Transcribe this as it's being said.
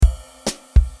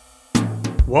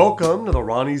Welcome to the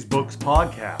Ronnie's Books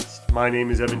podcast. My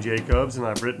name is Evan Jacobs, and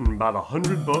I've written about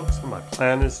 100 books, and my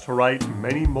plan is to write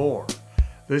many more.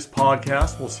 This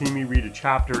podcast will see me read a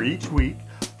chapter each week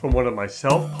from one of my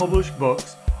self-published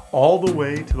books all the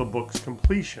way to the book's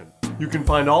completion. You can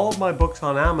find all of my books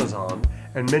on Amazon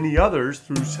and many others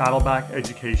through Saddleback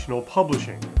Educational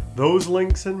Publishing. Those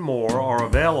links and more are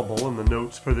available in the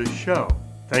notes for this show.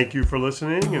 Thank you for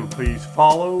listening, and please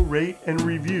follow, rate, and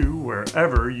review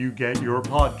wherever you get your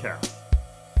podcasts.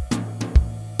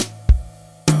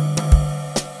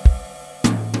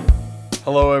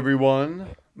 Hello, everyone.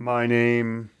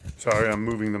 I'm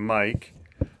moving the mic.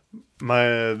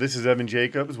 This is Evan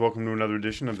Jacobs. Welcome to another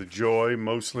edition of The Joy,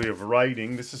 Mostly of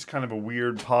Writing. This is kind of a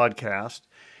weird podcast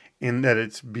in that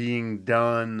it's being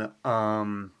done,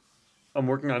 I'm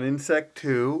working on Insect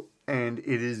 2, and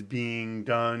it is being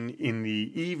done in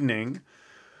the evening.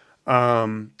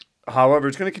 However,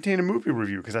 it's going to contain a movie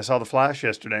review because I saw The Flash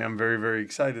yesterday. I'm very, very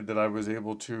excited that I was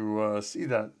able to see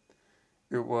that.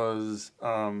 It was,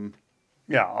 I'll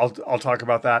talk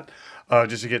about that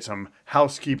just to get some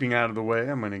housekeeping out of the way.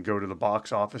 I'm going to go to the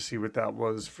box office, see what that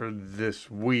was for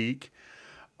this week.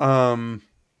 First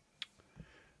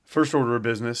order of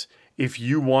business, if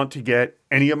you want to get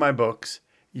any of my books,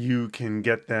 you can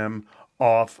get them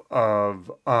off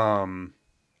of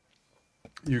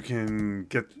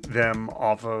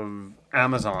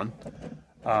Amazon.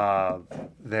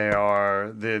 They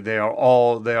are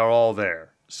all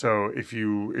there. So if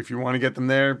you want to get them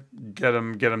there, get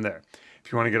them there.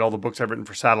 If you want to get all the books I've written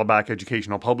for Saddleback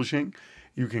Educational Publishing,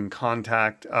 you can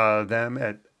contact them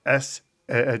at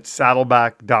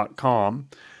saddleback.com.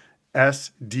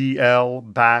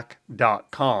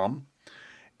 sdlback.com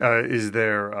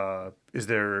is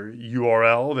their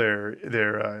URL,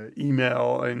 their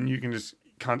email, and you can just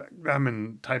contact them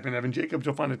and type in Evan Jacobs.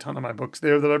 You'll find a ton of my books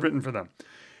there that I've written for them.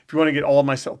 If you want to get all of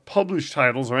my self-published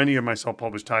titles or any of my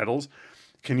self-published titles,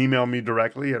 you can email me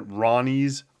directly at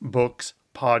Ronnie's Books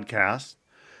Podcast.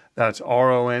 That's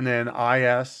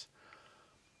RONNIS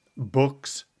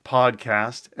Books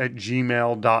Podcast at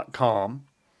gmail.com.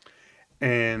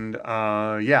 And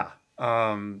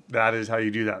that is how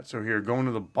you do that. So here, going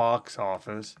to the box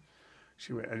office.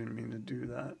 Actually, wait, I didn't mean to do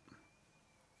that.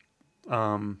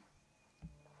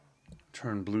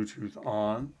 Turn Bluetooth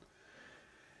on.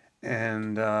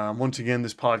 And once again,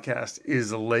 this podcast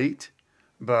is late,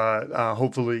 but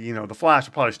hopefully, The Flash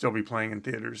will probably still be playing in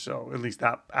theaters, so at least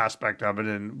that aspect of it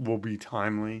and will be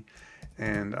timely.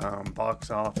 And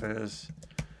box office,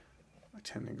 I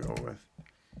tend to go with.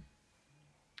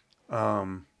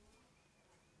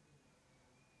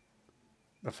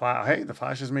 The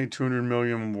Flash has made 200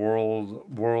 million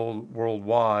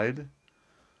worldwide.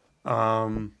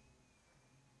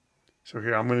 So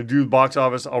here, I'm going to do the box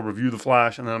office. I'll review The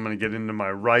Flash, and then I'm going to get into my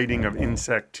writing of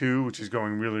Insect 2, which is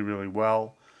going really, really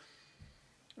well.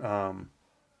 So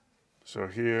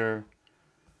here,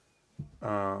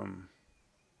 and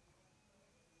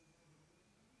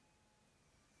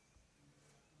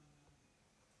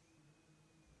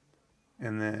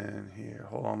then here,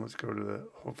 hold on, let's go to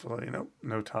hopefully,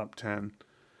 no top 10.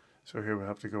 So here we'll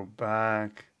have to go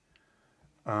back.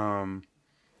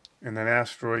 And then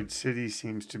Asteroid City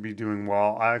seems to be doing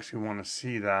well. I actually want to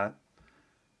see that.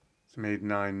 It's made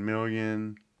 9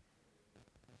 million.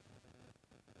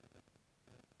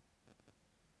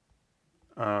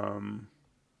 Okay,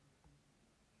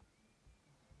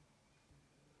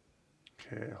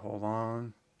 hold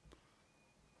on.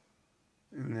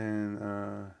 And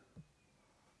then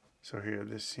so here,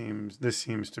 this seems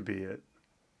to be it.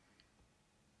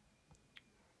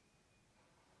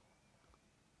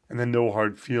 And then No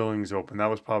Hard Feelings open. That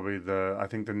was probably I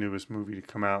think the newest movie to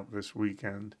come out this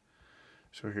weekend.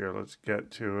 So here, let's get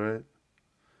to it.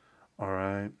 All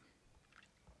right.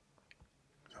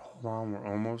 Hold on, we're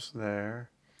almost there.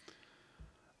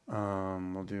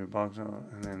 We'll do a box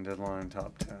and then deadline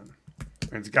top 10.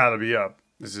 It's got to be up.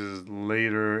 This is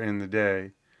later in the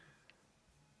day.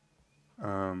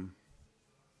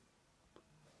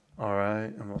 All right,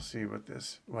 and we'll see what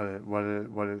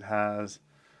it has.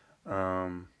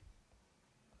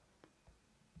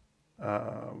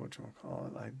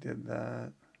 Whatchamacallit, I did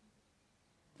that.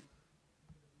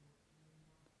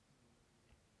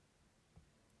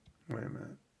 Wait a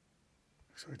minute.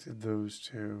 So I did those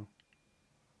two.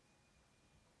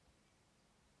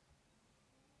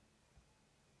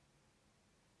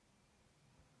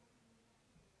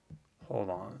 Hold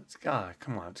on. It's got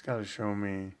to show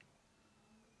me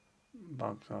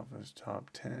box office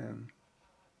top 10.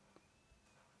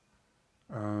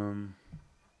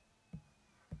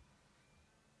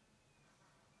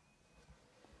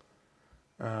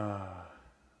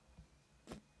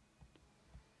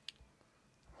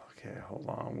 hold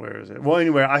on. Where is it? Well,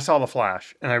 anyway, I saw The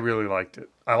Flash and I really liked it.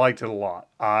 I liked it a lot.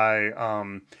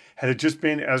 Had it just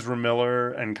been Ezra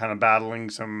Miller and kind of battling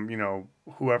some,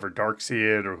 whoever,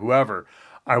 Darkseid or whoever,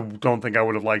 I don't think I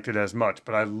would have liked it as much.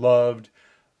 But I loved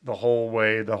the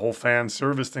whole fan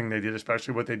service thing they did,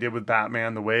 especially what they did with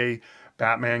Batman, the way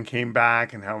Batman came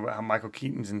back and how Michael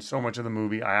Keaton's in so much of the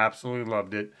movie. I absolutely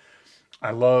loved it.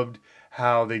 I loved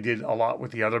how they did a lot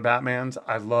with the other Batmans.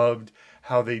 I loved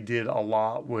how they did a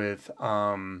lot with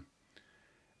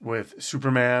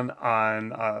Superman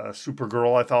on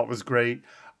Supergirl. I thought was great.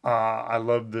 I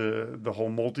loved the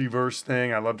whole multiverse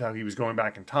thing. I loved how he was going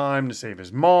back in time to save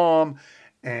his mom,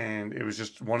 and it was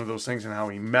just one of those things, and how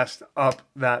he messed up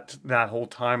that whole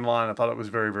timeline. I thought it was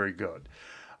very, very good.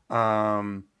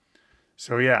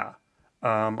 So yeah,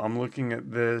 I'm looking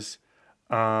at this.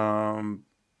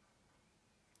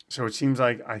 So it seems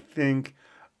like I think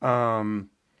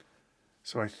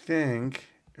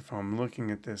if I'm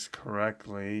looking at this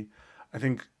correctly, I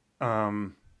think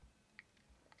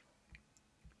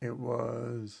it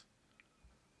was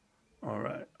all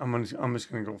right. I'm just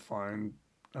gonna go find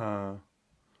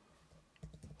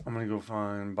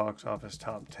box office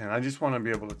top 10. I just want to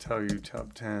be able to tell you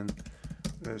top 10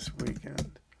 this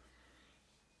weekend.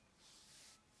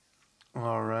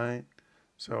 All right.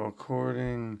 So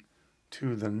according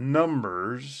to the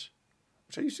numbers,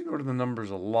 which I used to go to the numbers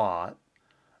a lot.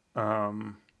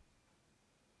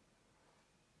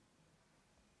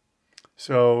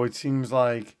 So it seems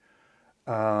like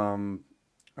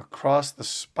Across the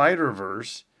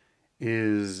Spider-Verse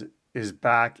is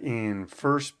back in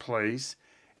first place.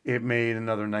 It made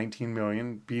another 19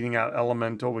 million, beating out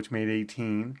Elemental, which made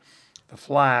 18. The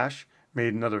Flash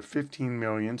made another 15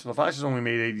 million. So The Flash has only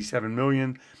made 87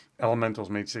 million. Elemental's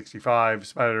made 65.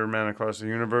 Spider-Man Across the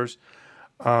Universe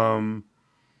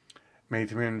made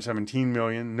 317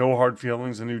 million. No Hard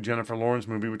Feelings, the new Jennifer Lawrence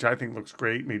movie, which I think looks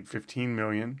great, made 15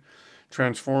 million.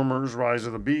 Transformers: Rise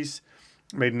of the Beast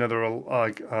made another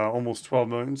almost 12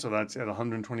 million, so that's at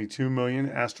 122 million.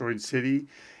 Asteroid City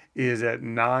made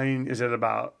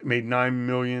 9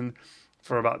 million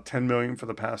for about 10 million for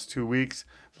the past 2 weeks.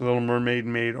 The Little Mermaid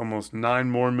made almost 9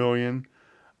 more million.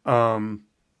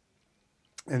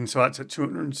 And so that's at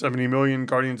 270 million.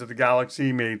 Guardians of the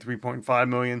Galaxy made 3.5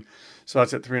 million. So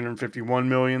that's at 351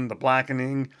 million. The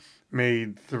Blackening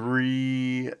made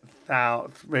 3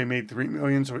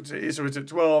 million. So it's at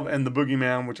 12. And The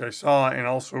Boogeyman, which I saw and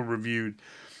also reviewed,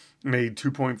 made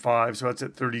 2.5. So that's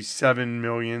at 37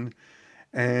 million.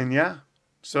 And yeah.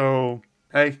 So,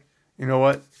 hey, you know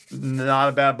what? Not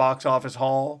a bad box office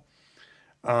haul.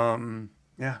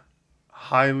 Yeah.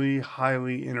 Highly,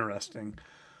 highly interesting.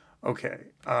 Okay,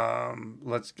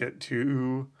 let's get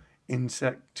to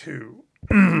Insect 2.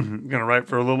 I'm going to write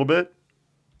for a little bit,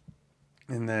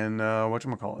 and then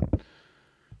whatchamacallit.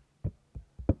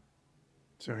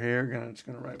 So here, it's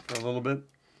going to write for a little bit,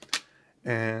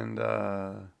 and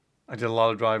I did a lot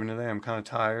of driving today. I'm kind of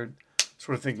tired.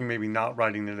 Sort of thinking maybe not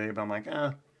writing today, but I'm like,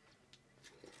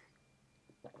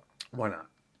 why not?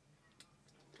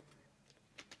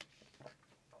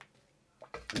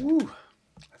 Ooh.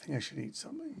 I think I should eat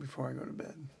something before I go to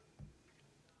bed.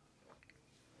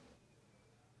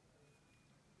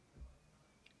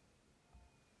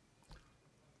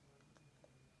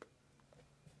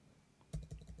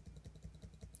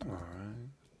 All right.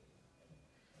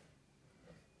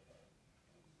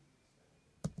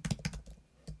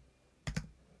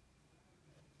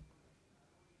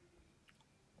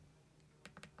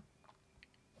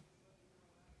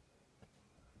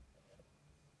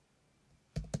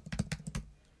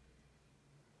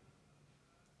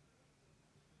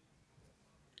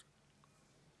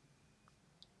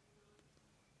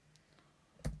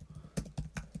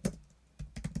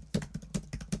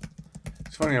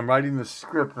 It's funny, I'm writing the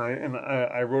script, and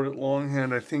I wrote it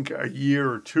longhand, I think, a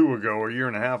year or two ago, or a year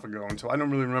and a half ago, and so I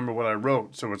don't really remember what I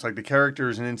wrote. So it's like the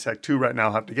characters in Insect 2 right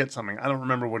now have to get something. I don't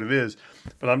remember what it is,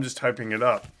 but I'm just typing it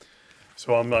up.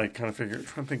 So I'm like kind of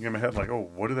thinking in my head, like, oh,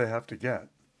 what do they have to get?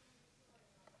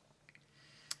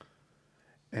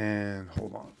 And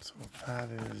hold on, so that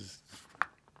is...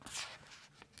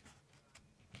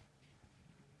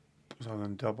 So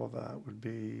then double that would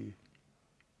be...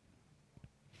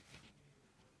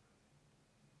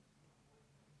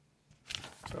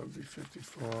 So that would be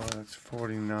 54, that's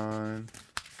 49.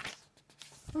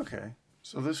 Okay,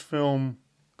 so this film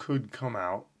could come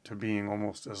out to being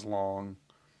almost as long.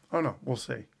 Oh no, we'll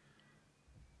see.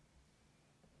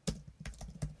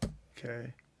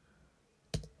 Okay.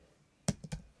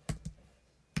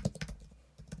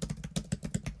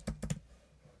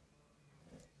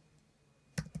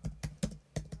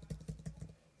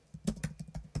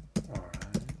 All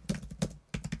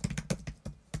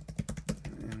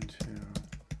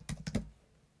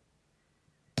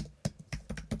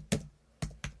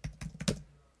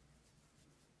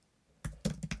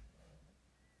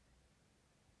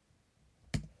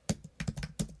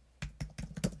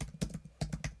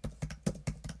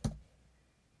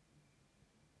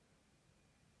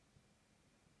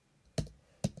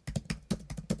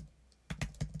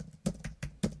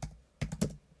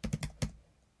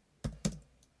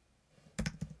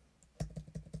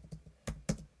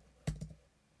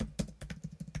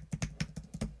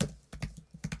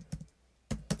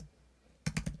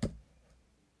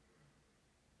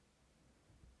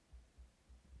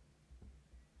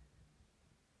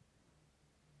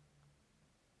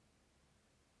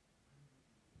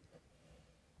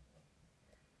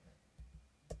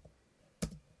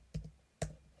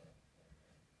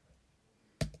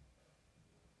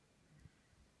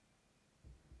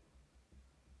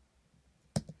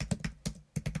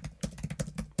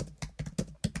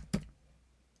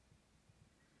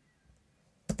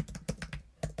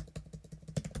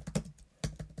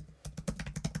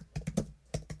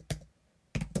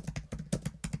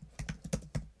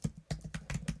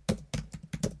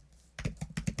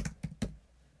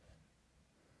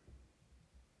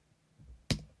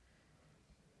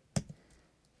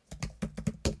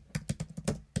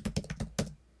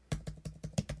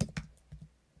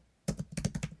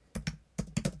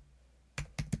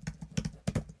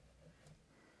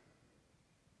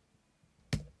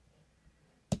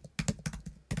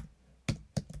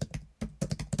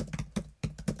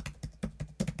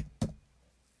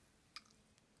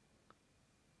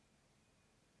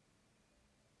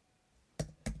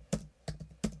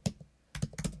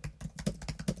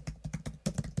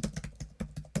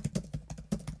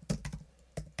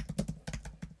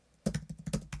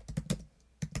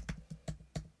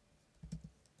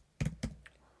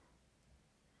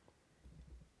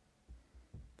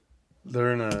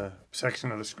they're in a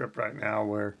section of the script right now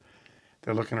where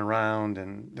they're looking around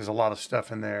and there's a lot of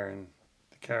stuff in there, and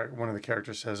one of the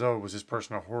characters says, "Oh, was this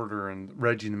person a hoarder?" And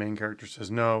Reggie, the main character,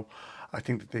 says, "No, I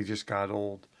think that they just got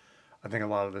old. I think a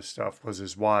lot of this stuff was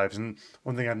his wives." And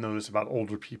one thing I've noticed about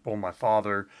older people, my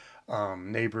father,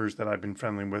 neighbors that I've been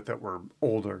friendly with that were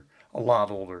older, a lot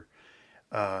older,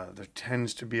 there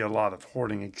tends to be a lot of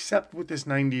hoarding, except with this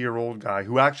 90-year-old guy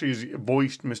who actually has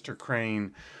voiced Mr.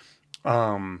 Crane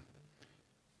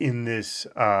in this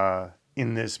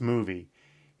movie.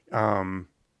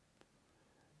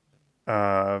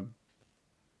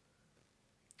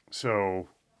 So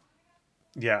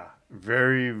yeah,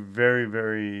 very, very,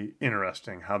 very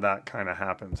interesting how that kind of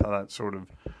happens, how that sort of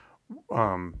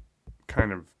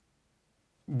kind of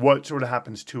what sort of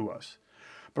happens to us.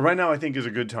 But right now, I think is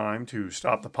a good time to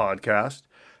stop the podcast.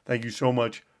 Thank you so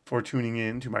much for tuning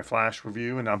in to my Flash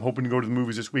review, and I'm hoping to go to the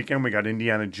movies this weekend. We got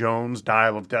Indiana Jones,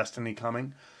 Dial of Destiny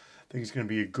coming. I think it's going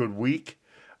to be a good week.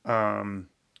 I'm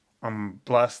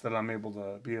blessed that I'm able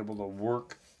to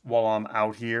work while I'm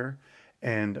out here.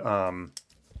 And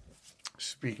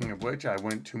speaking of which, I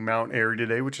went to Mount Airy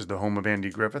today, which is the home of Andy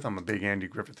Griffith. I'm a big Andy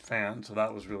Griffith fan, so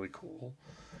that was really cool.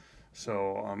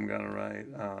 So I'm gonna write.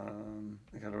 I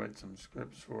gotta write some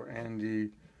scripts for Andy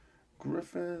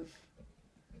Griffith,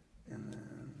 and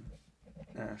then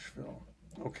Nashville.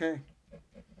 Okay.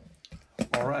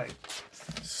 All right.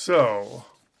 So,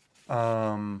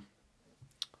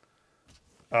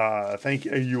 thank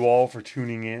you all for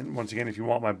tuning in. Once again, if you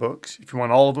want my books, if you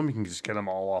want all of them, you can just get them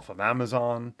all off of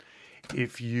Amazon.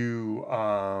 If you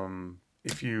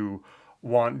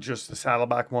want just the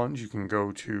Saddleback ones, you can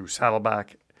go to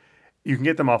Saddleback. You can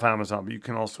get them off Amazon, but you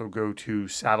can also go to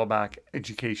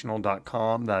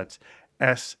saddlebackeducational.com. That's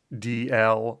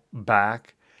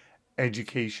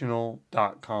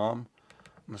SDLbackeducational.com.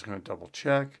 I'm just going to double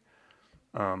check.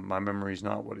 My memory's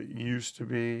not what it used to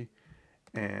be.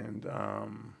 And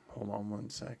hold on one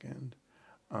second.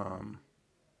 Hold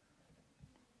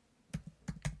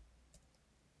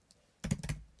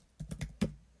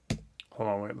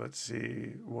on, wait. Let's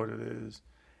see what it is.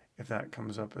 If that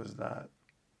comes up as that.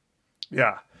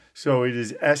 Yeah. So it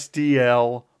is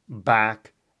SDLback.com.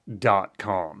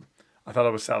 I thought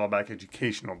it was Saddleback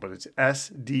Educational, but it's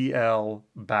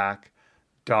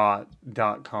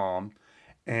SDLback.com.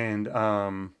 And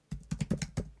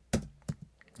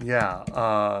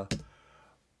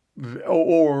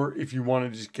or if you want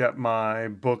to just get my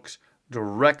books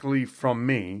directly from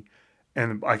me,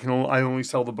 and I only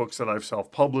sell the books that I've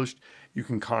self-published, you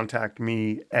can contact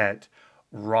me at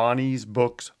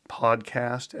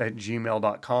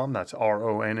ronniesbookspodcast@gmail.com. That's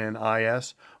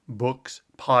RONNIS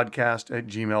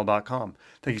bookspodcast@gmail.com.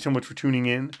 Thank you so much for tuning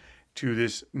in to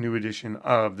this new edition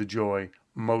of The Joy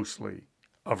Mostly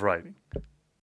of Writing.